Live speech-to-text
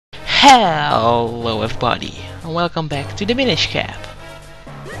Hello everybody, and welcome back to the Minish cap.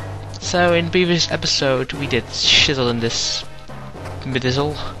 So in the previous episode we did shizzle in this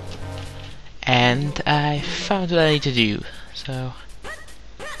midizzle, and I found what I need to do. So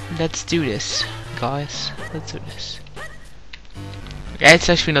let's do this, guys. Let's do this. Yeah, it's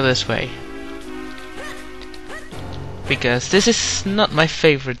actually not this way, because this is not my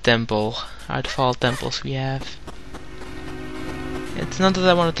favorite temple out of all temples we have. It's not that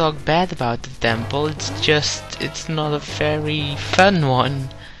I want to talk bad about the temple, it's just it's not a very fun one,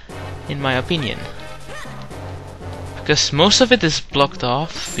 in my opinion. Because most of it is blocked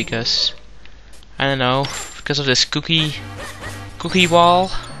off, because, I don't know, because of this cookie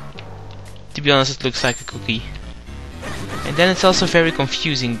wall. To be honest, it looks like a cookie. And then it's also very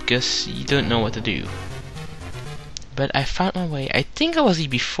confusing, because you don't know what to do. But I found my way. I think I was here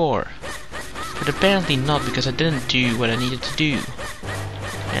before, but apparently not, because I didn't do what I needed to do.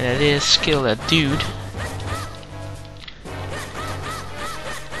 And that is kill that dude.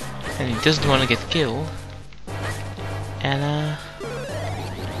 And he doesn't want to get killed. And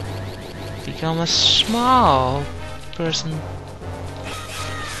become a small person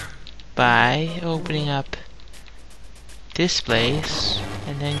by opening up this place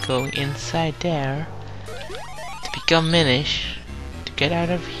and then going inside there to become Minish, to get out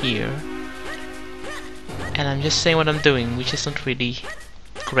of here. And I'm just saying what I'm doing, which is not really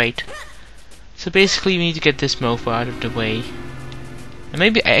great. So basically we need to get this mofo out of the way. And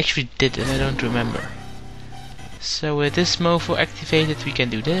maybe I actually did it, I don't remember. So with this mofo activated we can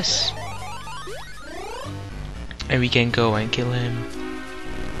do this. And we can go and kill him.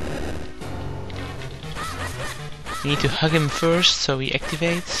 We need to hug him first so he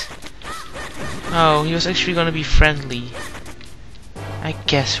activates. Oh, he was actually gonna be friendly. I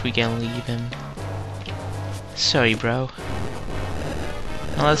guess we can leave him. Sorry, bro.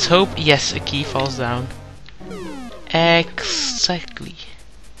 Now let's hope, yes, a key falls down. Exactly.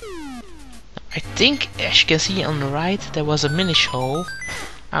 I think, as you can see on the right, there was a Minish hole.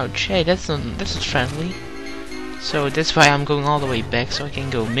 Ouch, hey, that's not friendly. So that's why I'm going all the way back, so I can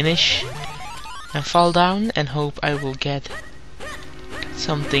go Minish and fall down and hope I will get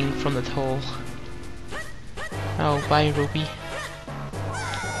something from that hole. Oh, bye, Ruby.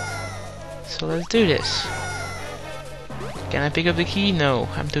 So let's do this. Can I pick up the key? No,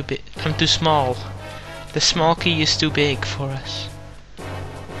 I'm too big. I'm too small. The small key is too big for us.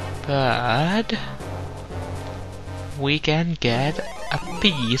 But we can get a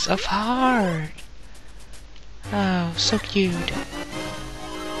piece of heart. Oh, so cute.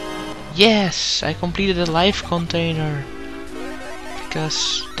 Yes, I completed a life container.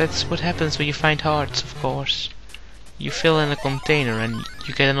 Because that's what happens when you find hearts, of course. You fill in a container and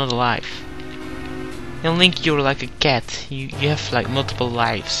you get another life. In Link you're like a cat, you have like multiple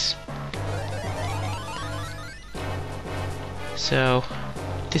lives. So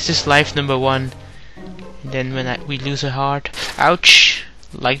this is life number 1, and then when we lose a heart, ouch,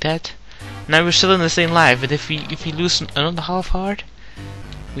 like that. Now we're still in the same life, but if we lose another half heart,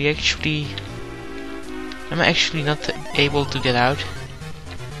 I'm actually not able to get out.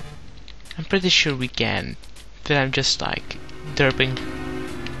 I'm pretty sure we can, but I'm just like derping.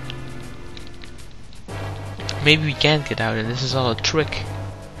 Maybe we can't get out and this is all a trick.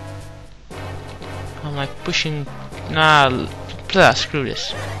 I'm like pushing... Nah, screw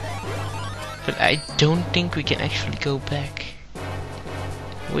this. But I don't think we can actually go back.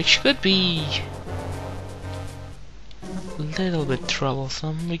 Which could be a little bit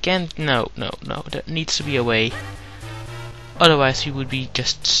troublesome. We can't... No, there needs to be a way. Otherwise we would be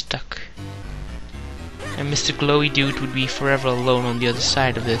just stuck. And Mr. Glowy Dude would be forever alone on the other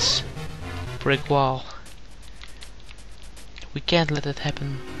side of this brick wall. We can't let that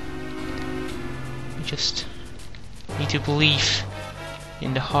happen. We just need to believe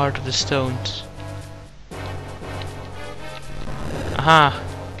in the heart of the stones. Aha!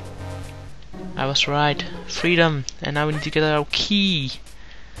 I was right. Freedom! And now we need to get our key.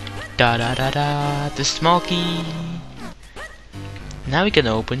 Da da da da! The small key! Now we can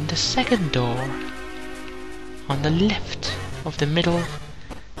open the second door. On the left of the middle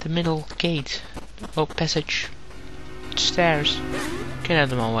gate. Oh, passage. Stairs. Get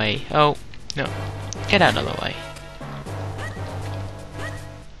out of my way. Oh, no. Get out of the way.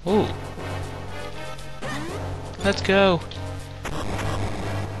 Ooh. Let's go.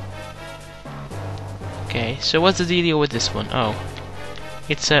 Okay, so what's the deal with this one? Oh.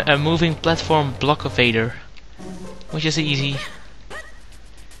 It's a moving platform block evader, which is easy.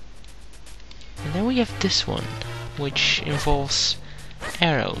 And then we have this one, which involves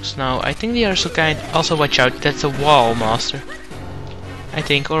arrows. Now, I think the arrows will also watch out, that's a wall master. I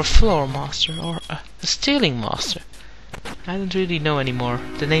think, or a floor master, or a stealing master. I don't really know anymore.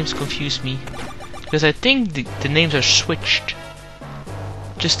 The names confuse me. Because I think the names are switched.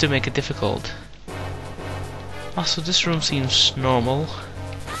 Just to make it difficult. Also, this room seems normal.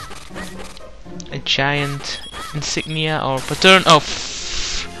 A giant insignia or pattern. Oh,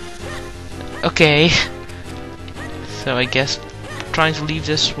 okay. So I guess trying to leave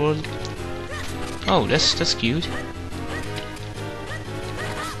this world. Oh, that's cute.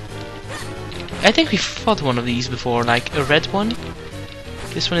 I think we fought one of these before, like a red one.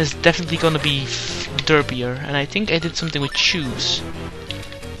 This one is definitely gonna be derpier, and I think I did something with shoes.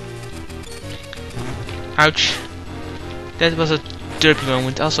 Ouch. That was a derpy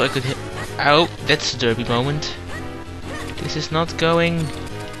moment. Also, I could hit. Ow, that's a derpy moment. This is not going.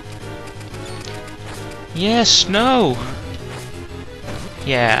 Yes, no.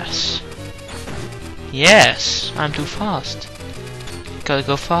 Yes. Yes, I'm too fast. Gotta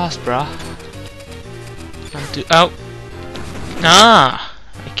go fast, bruh. I'm too. Oh. Ah,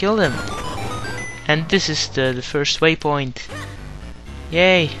 I killed him. And this is the first waypoint.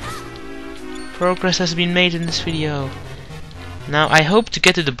 Yay. Progress has been made in this video. Now I hope to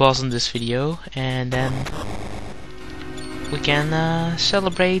get to the boss in this video, and then we can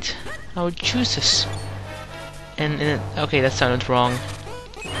celebrate our juices. And okay, that sounded wrong.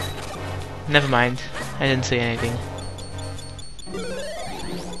 Never mind, I didn't say anything.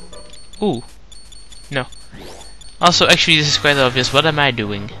 Ooh, no. Also, actually, this is quite obvious. What am I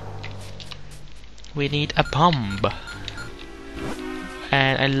doing? We need a bomb.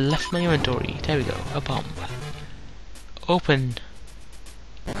 And I left my inventory. There we go, a bomb. Open.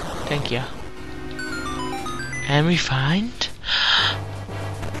 Thank you. And we find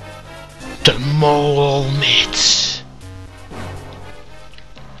the mole mitts.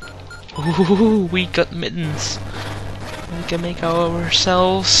 Ooh, we got mittens. We can make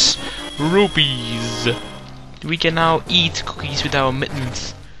ourselves rupees. We can now eat cookies with our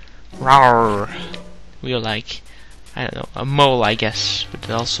mittens. Rawr. We are like, I don't know, a mole, I guess, but it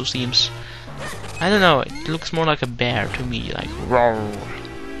also seems, I don't know, it looks more like a bear to me, like roar,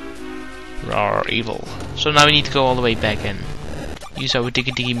 roar, evil. So now we need to go all the way back and use our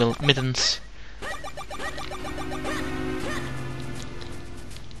diggy mittens.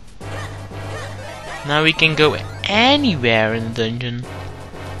 Now we can go anywhere in the dungeon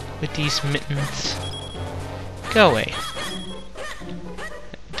with these mittens. Go away.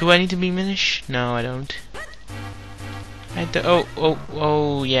 Do I need to be Minish? No, I don't.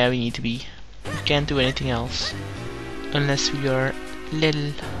 Oh, yeah, we need to be. We can't do anything else. Unless we are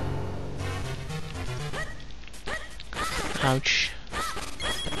little. Ouch.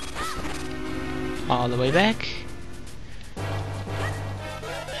 All the way back.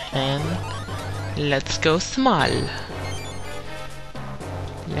 And let's go small.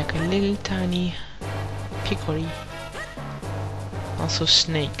 Like a little tiny peccary. Also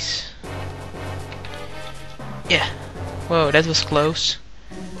snakes. Yeah. Whoa, that was close.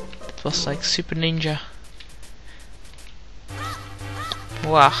 That was like Super Ninja.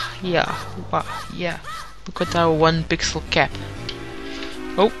 Wow, yeah, wow, yeah. Look at our 1 pixel cap.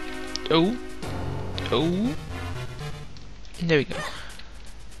 Oh, oh, oh. There we go.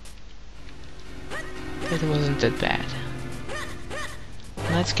 That wasn't that bad.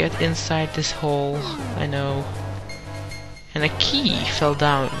 Let's get inside this hole. I know. And a key fell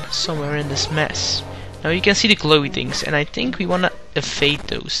down somewhere in this mess. Now you can see the glowy things, and I think we wanna evade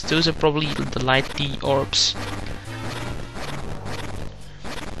those. Those are probably the lighty orbs.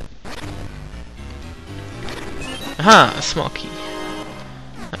 Aha, a small key.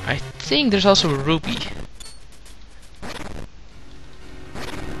 I think there's also a rupee.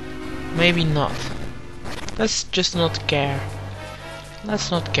 Maybe not. Let's just not care. Let's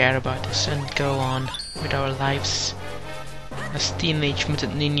not care about this and go on with our lives as Teenage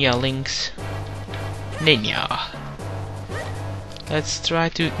Mutant Ninja Links. Ninja. Let's try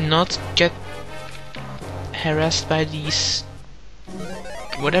to not get harassed by these,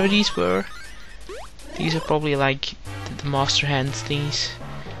 whatever these were. These are probably like the master hands things.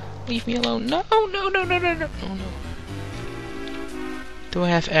 Leave me alone. No, no, no, no, no, no, no, no. Do I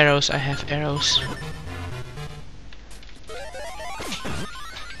have arrows? I have arrows.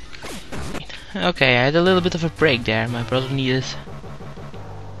 Okay, I had a little bit of a break there. My brother needed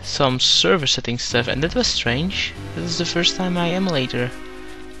some server setting stuff, and that was strange. This is the first time my emulator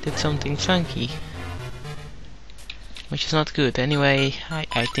did something funky, which is not good. Anyway,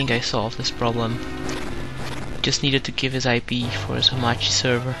 I think I solved this problem. Just needed to give his IP for his Hamachi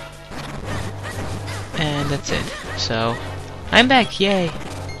server, and that's it. So I'm back, yay!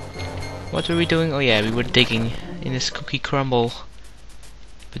 What were we doing? Oh yeah, we were digging in this cookie crumble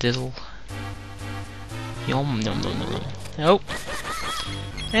Bedizzle. Yum nom nom nom nom. Oh.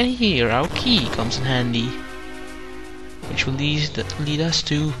 And here our key comes in handy, which will lead us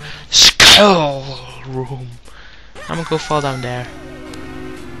to Skull Room. I'm gonna go fall down there.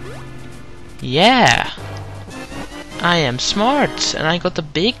 Yeah! I am smart, and I got the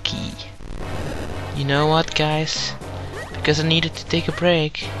big key. You know what, guys? Because I needed to take a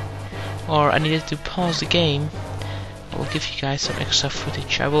break, or I needed to pause the game, I will give you guys some extra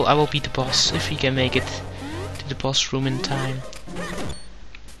footage. I will beat the boss if we can make it to the boss room in time.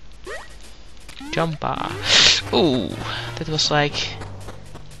 Jumpa! Ooh, that was like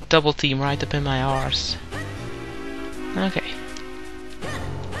double team right up in my arse. Okay.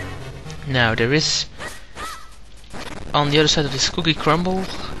 Now there is on the other side of this cookie crumble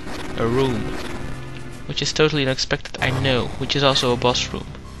a room, which is totally unexpected, I know, which is also a boss room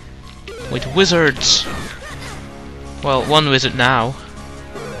with wizards. Well, one wizard now.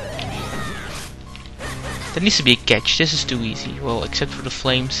 There needs to be a catch. This is too easy. Well, except for the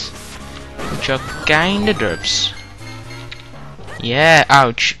flames, which are kinda derps. Yeah,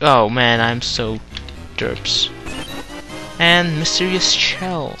 ouch. Oh man, I'm so derps. And mysterious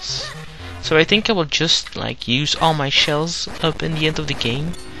shells. So I think I will just like use all my shells up in the end of the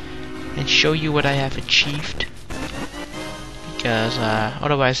game and show you what I have achieved, because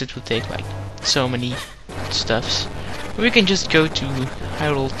otherwise it would take like so many stuffs. We can just go to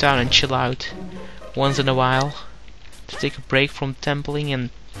Hyrule Town and chill out once in a while to take a break from templing and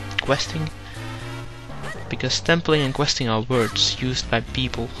questing, because templing and questing are words used by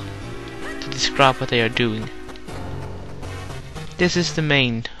people to describe what they are doing. This is the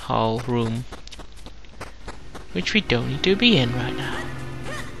main hall room, which we don't need to be in right now.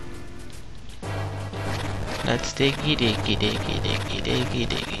 Let's diggy diggy diggy diggy diggy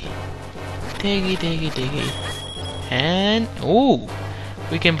diggy diggy diggy diggy, and ooh,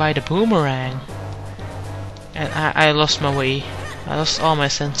 we can buy the boomerang. And I lost my way. I lost all my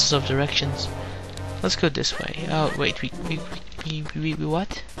senses of directions. Let's go this way. Oh wait, we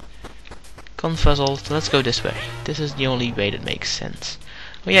what? Confuzzled. Let's go this way. This is the only way that makes sense.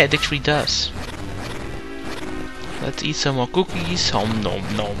 Oh yeah, it actually does. Let's eat some more cookies. Nom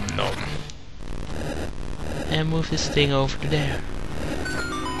nom nom nom. And move this thing over to there.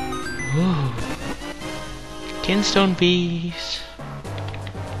 Ooh. Kinstone bees.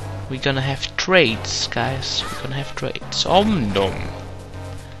 We're gonna have trades, guys. We're gonna have trades. Om nom.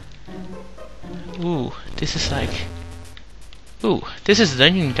 Ooh, this is like. Ooh, this is the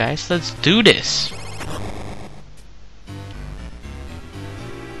dungeon, guys. Let's do this.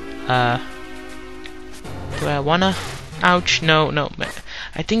 Do I wanna? Ouch! No, no.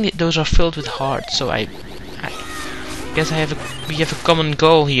 I think those are filled with hearts. So I guess we have a common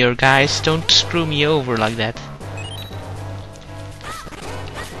goal here, guys. Don't screw me over like that.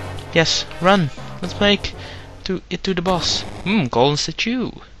 Yes, run. Let's make it to the boss. Golden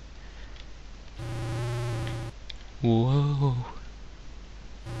statue. Whoa.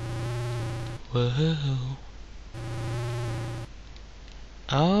 Whoa.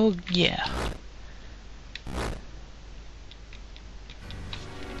 Oh yeah.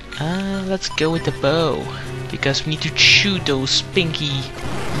 Let's go with the bow, because we need to shoot those pinky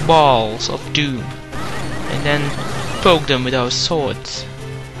balls of doom and then poke them with our swords.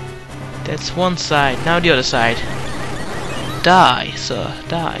 That's one side. Now the other side. Die, sir,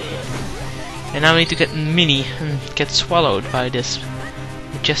 die. And now we need to get Mini and get swallowed by this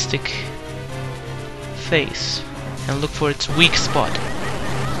majestic face and look for its weak spot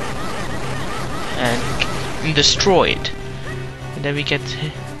and destroy it. And then we get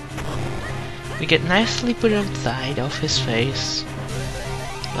nicely put outside of his face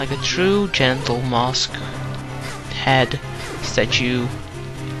like a true gentle mask head statue.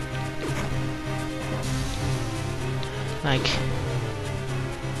 Like,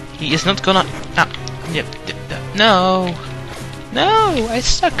 he is not gonna. No, no, I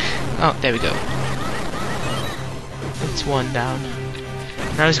suck. Oh, there we go. That's one down.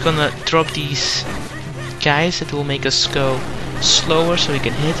 Now he's gonna drop these guys that will make us go slower, so he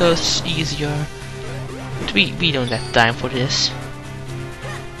can hit us easier. But we don't have time for this.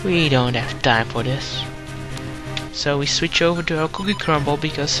 We don't have time for this. So we switch over to our cookie crumble,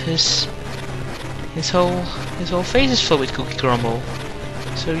 because his whole face is filled with cookie crumble.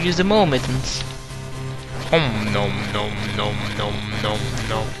 So use the mole mittens. Nom nom nom nom nom nom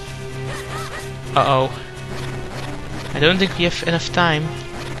nom. Uh-oh. I don't think we have enough time.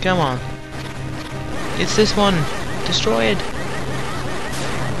 Come on. It's this one. Destroy it.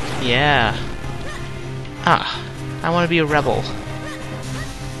 Yeah. Ah. I want to be a rebel.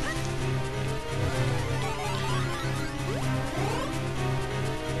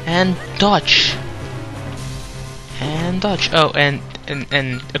 And dodge. And dodge. Oh, and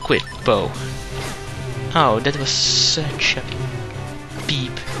equip bow. Oh, that was such a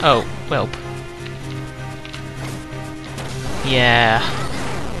beep. Oh, welp. Yeah.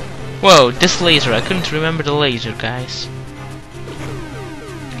 Whoa, this laser. I couldn't remember the laser, guys.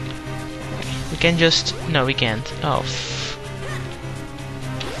 We can just... No, we can't. Oh.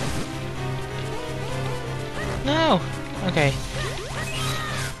 No. Okay.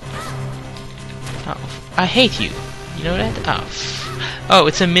 Oh, I hate you. You know that? Oh. Oh,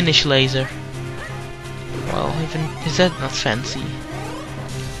 it's a Minish laser. Well, even is that not fancy?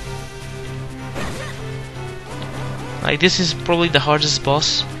 Like, this is probably the hardest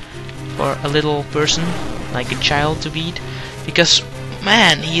boss for a little person, like a child, to beat, because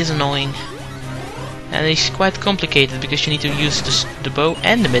man, he is annoying, and he's quite complicated because you need to use the bow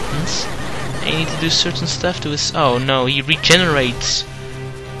and the mittens, and you need to do certain stuff to his. Oh no, he regenerates.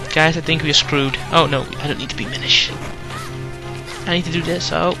 Guys, I think we're screwed. Oh no, I don't need to be Minish. I need to do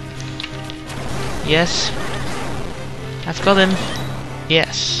this. Oh, yes, I've got him.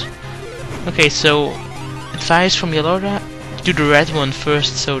 Yes. Okay, so advice from Yolora: do the red one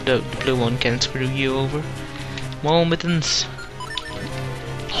first, so the blue one can screw you over. More mittens.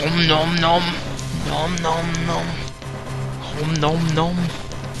 Nom nom nom. Nom nom nom. Nom nom nom.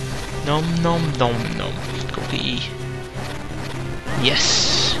 Nom nom nom nom. Cookie.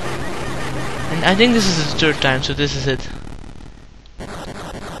 Yes. And I think this is the third time, so this is it.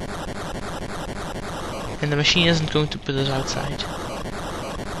 And the machine isn't going to put us outside.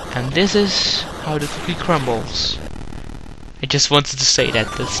 And this is how the cookie crumbles. I just wanted to say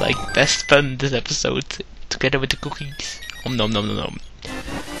that. That's like best fun this episode, together with the cookies. Nom nom nom nom nom.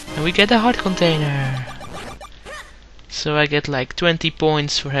 And we get a heart container. So I get like 20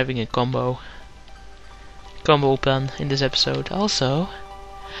 points for having a combo pen in this episode. Also,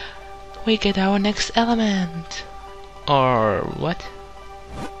 we get our next element. Or what?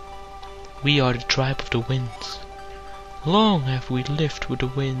 We are the tribe of the winds. Long have we lived with the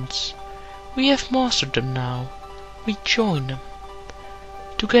winds. We have mastered them now. We join them.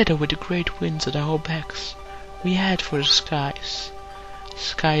 Together with the great winds at our backs, we head for the skies.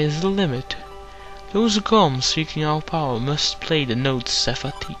 Sky is the limit. Those gums seeking our power must play the notes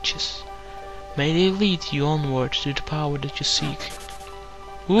Zephyr teaches. May they lead you onward to the power that you seek.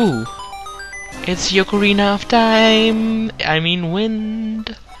 Ooh! It's the Ocarina of Time! I mean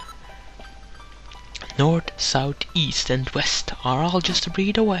wind! North, south, east and west are all just a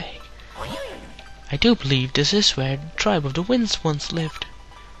breath away. I do believe this is where the tribe of the winds once lived.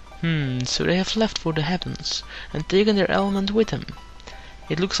 So they have left for the heavens and taken their element with them.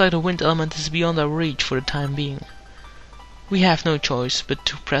 It looks like the wind element is beyond our reach for the time being. We have no choice but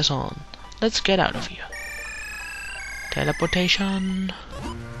to press on. Let's get out of here. Teleportation.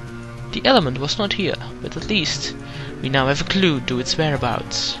 The element was not here, but at least we now have a clue to its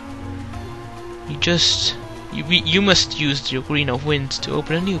whereabouts. You must use the Ocarina of Wind to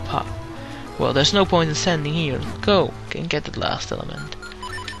open a new path. Well, there's no point in standing here. Go and get the last element.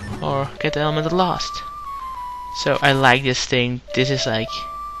 Or get the element at last. So I like this thing. This is like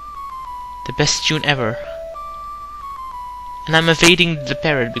the best tune ever. And I'm evading the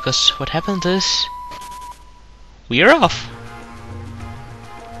parrot because what happens is we are off.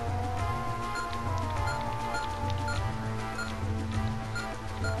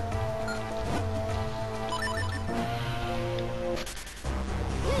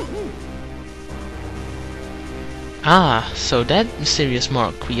 Ah, so that mysterious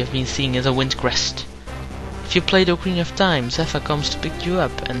mark we have been seeing is a wind crest. If you play the Ocarina of Time, Zephyr comes to pick you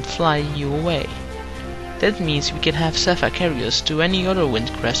up and fly you away. That means we can have Zephyr carry us to any other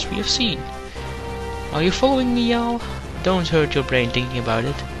wind crest we have seen. Are you following me, y'all? Don't hurt your brain thinking about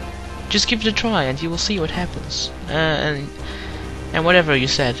it. Just give it a try and you will see what happens. And whatever you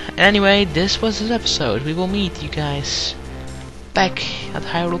said. Anyway, this was this episode. We will meet you guys back at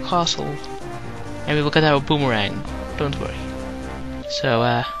Hyrule Castle. And we will get our boomerang. Don't worry.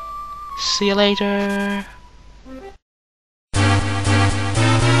 So, see you later.